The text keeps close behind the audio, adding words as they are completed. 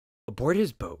Aboard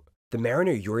his boat, the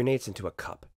mariner urinates into a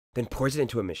cup, then pours it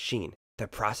into a machine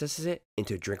that processes it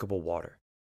into drinkable water.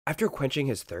 After quenching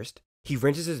his thirst, he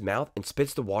rinses his mouth and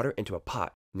spits the water into a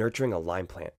pot, nurturing a lime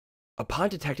plant. Upon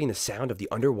detecting the sound of the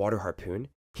underwater harpoon,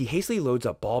 he hastily loads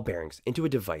up ball bearings into a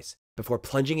device before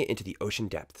plunging it into the ocean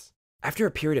depths. After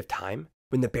a period of time,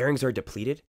 when the bearings are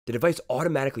depleted, the device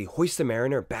automatically hoists the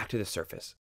mariner back to the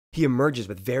surface. He emerges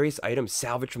with various items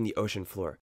salvaged from the ocean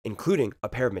floor, including a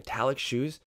pair of metallic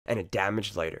shoes and a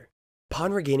damaged lighter.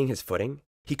 Upon regaining his footing,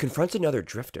 he confronts another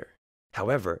drifter.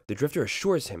 However, the drifter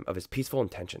assures him of his peaceful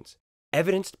intentions,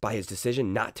 evidenced by his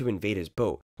decision not to invade his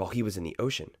boat while he was in the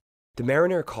ocean. The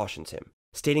mariner cautions him,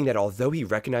 stating that although he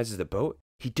recognizes the boat,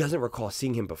 he doesn't recall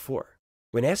seeing him before.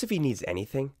 When asked if he needs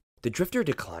anything, the drifter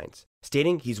declines,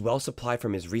 stating he's well supplied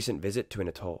from his recent visit to an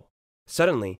atoll.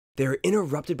 Suddenly, they are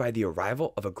interrupted by the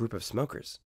arrival of a group of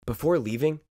smokers. Before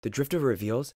leaving, the drifter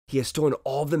reveals he has stolen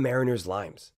all of the mariner's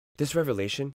limes. This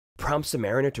revelation prompts the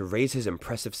mariner to raise his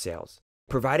impressive sails,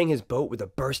 providing his boat with a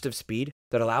burst of speed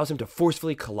that allows him to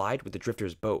forcefully collide with the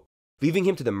drifter's boat, leaving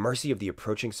him to the mercy of the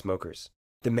approaching smokers.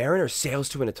 The mariner sails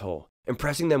to an atoll,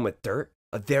 impressing them with dirt,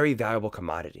 a very valuable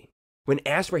commodity. When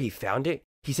asked where he found it,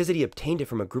 he says that he obtained it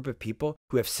from a group of people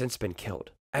who have since been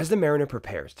killed. As the mariner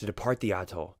prepares to depart the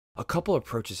atoll, a couple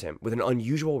approaches him with an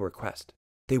unusual request.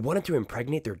 They wanted to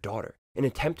impregnate their daughter in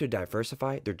an attempt to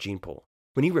diversify their gene pool.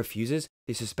 When he refuses,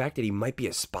 they suspect that he might be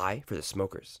a spy for the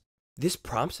smokers. This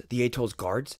prompts the atoll's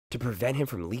guards to prevent him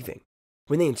from leaving.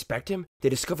 When they inspect him, they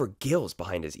discover gills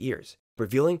behind his ears,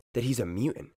 revealing that he's a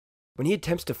mutant. When he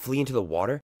attempts to flee into the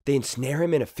water, they ensnare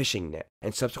him in a fishing net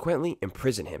and subsequently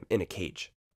imprison him in a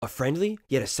cage. A friendly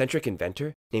yet eccentric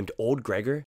inventor named Old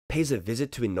Gregor pays a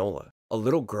visit to Enola, a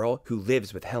little girl who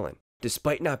lives with Helen,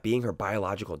 despite not being her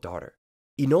biological daughter.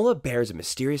 Enola bears a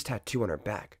mysterious tattoo on her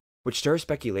back, which stirs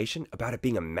speculation about it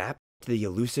being a map to the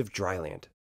elusive Dryland.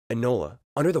 Enola,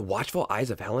 under the watchful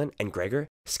eyes of Helen and Gregor,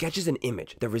 sketches an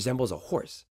image that resembles a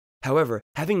horse. However,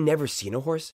 having never seen a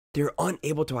horse, they are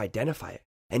unable to identify it,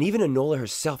 and even Enola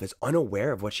herself is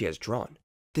unaware of what she has drawn.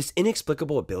 This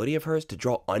inexplicable ability of hers to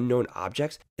draw unknown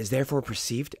objects is therefore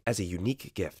perceived as a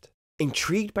unique gift.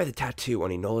 Intrigued by the tattoo on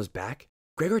Enola's back,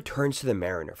 Gregor turns to the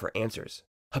mariner for answers,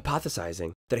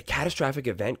 hypothesizing that a catastrophic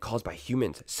event caused by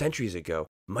humans centuries ago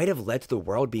might have led to the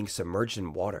world being submerged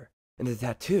in water, and the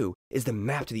tattoo is the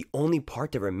map to the only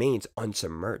part that remains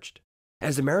unsubmerged.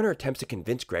 As the mariner attempts to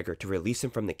convince Gregor to release him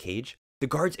from the cage, the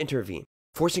guards intervene,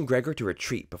 forcing Gregor to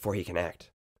retreat before he can act.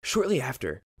 Shortly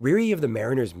after, weary of the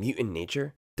mariner's mutant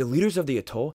nature, the leaders of the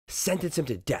atoll sentence him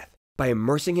to death by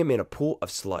immersing him in a pool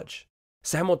of sludge.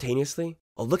 Simultaneously,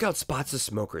 a lookout spots the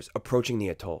smokers approaching the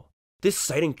atoll. This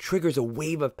sighting triggers a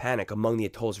wave of panic among the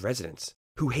atoll's residents,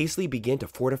 who hastily begin to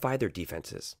fortify their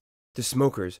defenses. The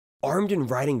smokers, armed and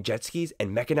riding jet skis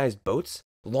and mechanized boats,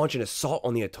 launch an assault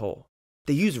on the atoll.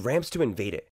 They use ramps to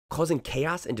invade it, causing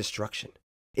chaos and destruction.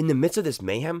 In the midst of this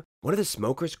mayhem, one of the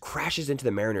smokers crashes into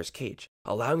the mariner's cage,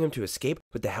 allowing him to escape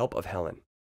with the help of Helen.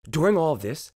 During all of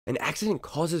this, an accident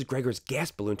causes Gregor's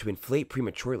gas balloon to inflate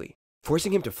prematurely,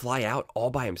 forcing him to fly out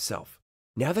all by himself.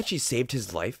 Now that she saved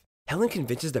his life, Helen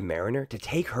convinces the mariner to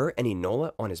take her and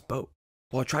Enola on his boat.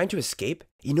 While trying to escape,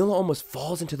 Enola almost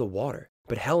falls into the water,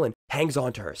 but Helen hangs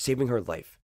on to her, saving her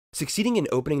life. Succeeding in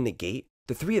opening the gate,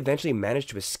 the three eventually manage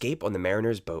to escape on the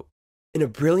mariner's boat. In a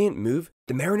brilliant move,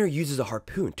 the mariner uses a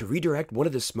harpoon to redirect one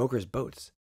of the smokers'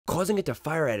 boats, causing it to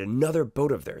fire at another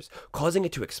boat of theirs, causing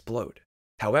it to explode.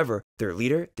 However, their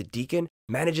leader, the deacon,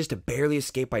 manages to barely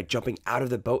escape by jumping out of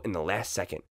the boat in the last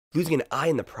second, losing an eye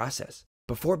in the process,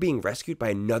 before being rescued by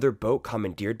another boat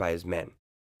commandeered by his men.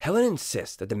 Helen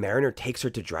insists that the mariner takes her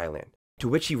to Dryland, to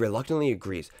which he reluctantly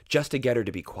agrees just to get her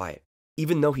to be quiet,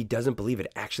 even though he doesn't believe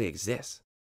it actually exists.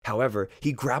 However,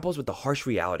 he grapples with the harsh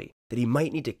reality that he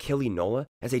might need to kill Enola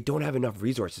as they don't have enough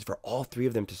resources for all three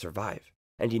of them to survive,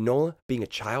 and Enola, being a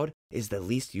child, is the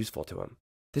least useful to him.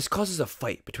 This causes a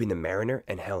fight between the mariner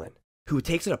and Helen, who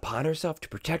takes it upon herself to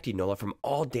protect Enola from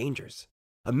all dangers.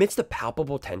 Amidst the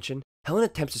palpable tension, Helen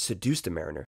attempts to seduce the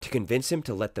mariner to convince him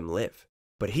to let them live,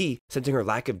 but he, sensing her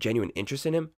lack of genuine interest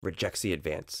in him, rejects the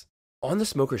advance. On the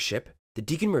smoker's ship, the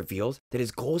deacon reveals that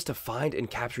his goal is to find and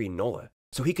capture Enola,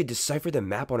 so he could decipher the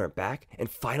map on her back and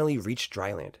finally reach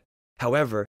Dryland.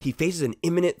 However, he faces an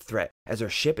imminent threat as her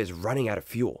ship is running out of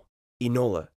fuel.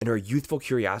 Enola, in her youthful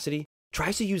curiosity,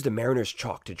 tries to use the mariner's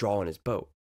chalk to draw on his boat.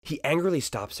 He angrily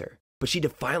stops her, but she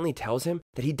defiantly tells him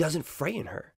that he doesn't frighten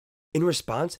her. In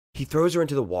response, he throws her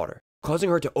into the water, causing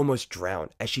her to almost drown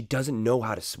as she doesn't know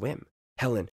how to swim.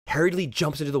 Helen hurriedly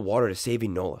jumps into the water to save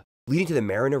Enola, leading to the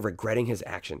mariner regretting his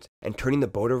actions and turning the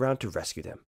boat around to rescue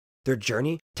them. Their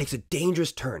journey takes a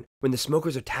dangerous turn when the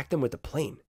smokers attack them with the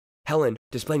plane. Helen,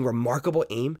 displaying remarkable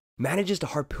aim, manages to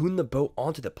harpoon the boat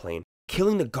onto the plane,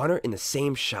 killing the gunner in the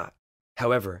same shot.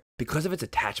 However, because of its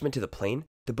attachment to the plane,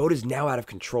 the boat is now out of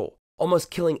control, almost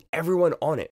killing everyone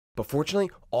on it, but fortunately,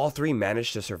 all three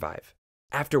manage to survive.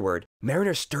 Afterward,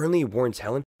 Mariner sternly warns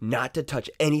Helen not to touch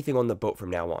anything on the boat from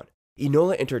now on.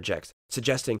 Enola interjects,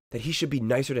 suggesting that he should be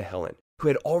nicer to Helen, who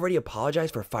had already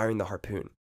apologized for firing the harpoon.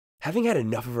 Having had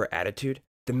enough of her attitude,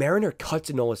 the Mariner cuts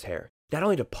Enola's hair, not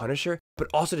only to punish her, but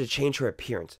also to change her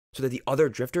appearance so that the other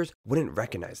drifters wouldn't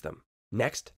recognize them.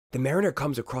 Next, the Mariner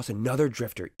comes across another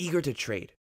drifter eager to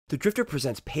trade. The drifter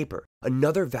presents paper,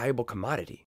 another valuable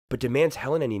commodity, but demands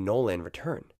Helen and Enola in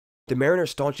return. The Mariner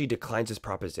staunchly declines this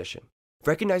proposition.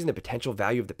 Recognizing the potential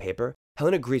value of the paper,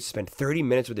 Helen agrees to spend 30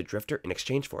 minutes with the drifter in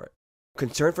exchange for it.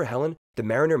 Concerned for Helen, the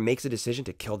Mariner makes a decision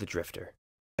to kill the drifter.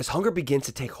 As hunger begins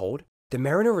to take hold, the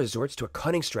Mariner resorts to a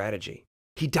cunning strategy.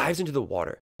 He dives into the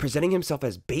water, presenting himself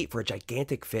as bait for a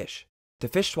gigantic fish. The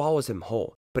fish swallows him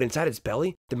whole, but inside its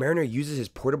belly, the Mariner uses his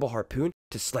portable harpoon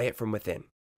to slay it from within.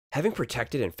 Having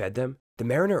protected and fed them, the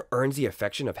Mariner earns the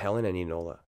affection of Helen and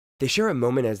Enola. They share a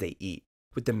moment as they eat,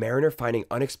 with the Mariner finding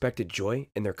unexpected joy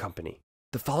in their company.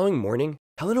 The following morning,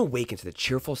 Helen awakens to the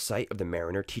cheerful sight of the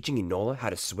Mariner teaching Enola how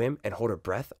to swim and hold her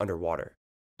breath underwater.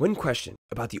 When questioned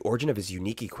about the origin of his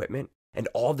unique equipment and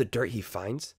all of the dirt he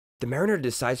finds, the Mariner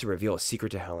decides to reveal a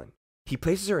secret to Helen. He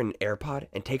places her in an air pod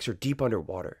and takes her deep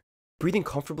underwater. Breathing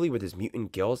comfortably with his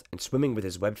mutant gills and swimming with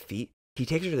his webbed feet, he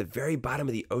takes her to the very bottom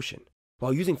of the ocean.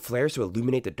 While using flares to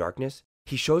illuminate the darkness,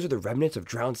 he shows her the remnants of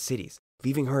drowned cities,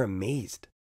 leaving her amazed.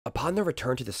 Upon their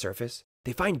return to the surface,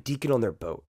 they find Deacon on their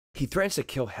boat. He threatens to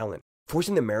kill Helen,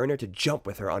 forcing the Mariner to jump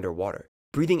with her underwater,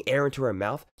 breathing air into her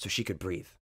mouth so she could breathe.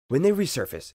 When they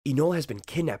resurface, Enola has been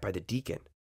kidnapped by the Deacon.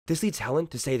 This leads Helen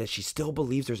to say that she still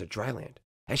believes there's a Dryland,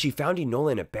 as she found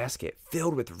Enola in a basket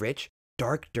filled with rich,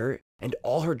 dark dirt, and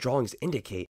all her drawings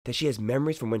indicate that she has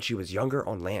memories from when she was younger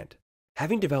on land.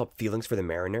 Having developed feelings for the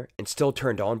Mariner and still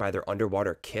turned on by their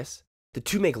underwater kiss, the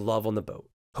two make love on the boat.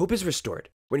 Hope is restored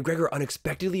when Gregor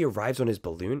unexpectedly arrives on his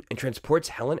balloon and transports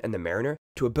Helen and the Mariner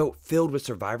to a boat filled with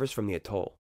survivors from the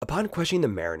atoll. Upon questioning the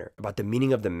Mariner about the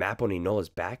meaning of the map on Enola's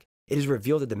back, it is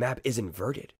revealed that the map is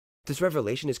inverted. This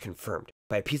revelation is confirmed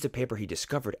by a piece of paper he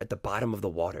discovered at the bottom of the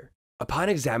water. Upon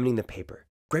examining the paper,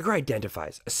 Gregor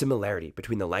identifies a similarity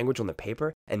between the language on the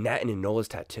paper and that in Enola's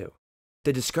tattoo.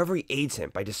 The discovery aids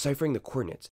him by deciphering the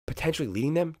coordinates, potentially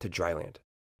leading them to Dryland.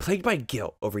 Plagued by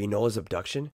guilt over Enola's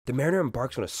abduction, the Mariner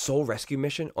embarks on a soul rescue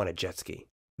mission on a jet ski.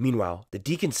 Meanwhile, the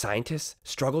Deacon scientists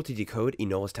struggle to decode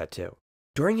Enola's tattoo.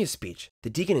 During his speech, the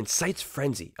Deacon incites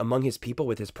frenzy among his people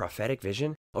with his prophetic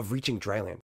vision of reaching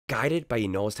Dryland, guided by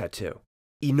Enola's tattoo.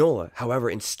 Enola, however,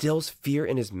 instills fear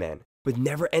in his men with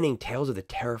never-ending tales of the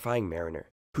terrifying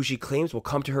Mariner, who she claims will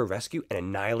come to her rescue and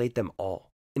annihilate them all.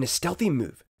 In a stealthy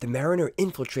move, the Mariner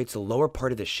infiltrates the lower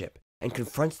part of the ship and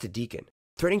confronts the Deacon,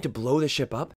 threatening to blow the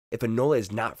ship up if Enola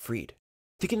is not freed.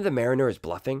 Thinking that the Mariner is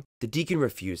bluffing, the Deacon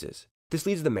refuses. This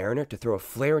leads the Mariner to throw a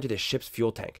flare into the ship's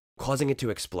fuel tank, causing it to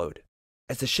explode.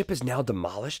 As the ship is now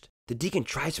demolished, the Deacon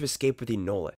tries to escape with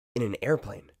Enola in an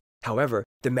airplane. However,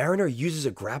 the Mariner uses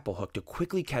a grapple hook to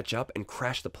quickly catch up and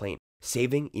crash the plane,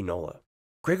 saving Enola.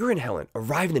 Gregor and Helen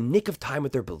arrive in the nick of time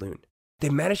with their balloon. They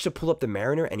manage to pull up the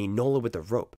Mariner and Enola with the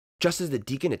rope, just as the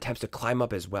Deacon attempts to climb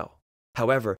up as well.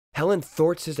 However, Helen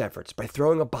thwarts his efforts by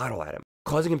throwing a bottle at him,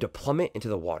 causing him to plummet into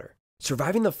the water.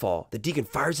 Surviving the fall, the Deacon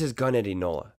fires his gun at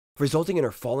Enola, resulting in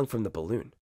her falling from the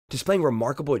balloon. Displaying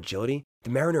remarkable agility, the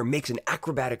Mariner makes an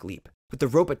acrobatic leap, with the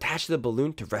rope attached to the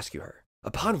balloon to rescue her.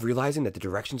 Upon realizing that the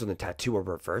directions on the tattoo were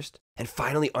reversed, and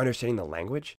finally understanding the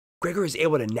language, Gregor is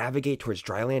able to navigate towards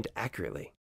Dryland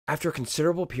accurately. After a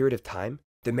considerable period of time,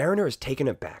 the Mariner is taken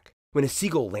aback when a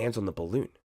seagull lands on the balloon.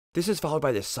 This is followed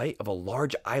by the sight of a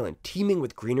large island teeming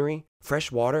with greenery,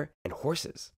 fresh water, and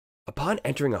horses. Upon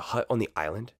entering a hut on the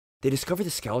island, they discover the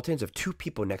skeletons of two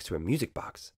people next to a music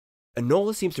box.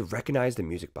 Enola seems to recognize the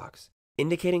music box,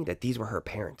 indicating that these were her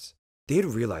parents. They had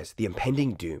realized the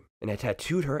impending doom and had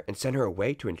tattooed her and sent her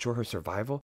away to ensure her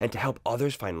survival and to help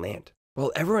others find land.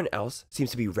 While everyone else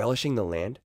seems to be relishing the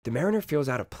land, the Mariner feels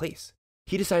out of place.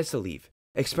 He decides to leave,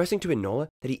 expressing to Enola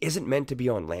that he isn't meant to be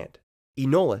on land.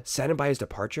 Enola, saddened by his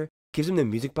departure, gives him the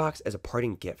music box as a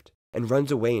parting gift and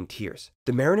runs away in tears.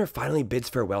 The Mariner finally bids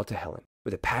farewell to Helen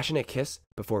with a passionate kiss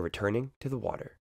before returning to the water.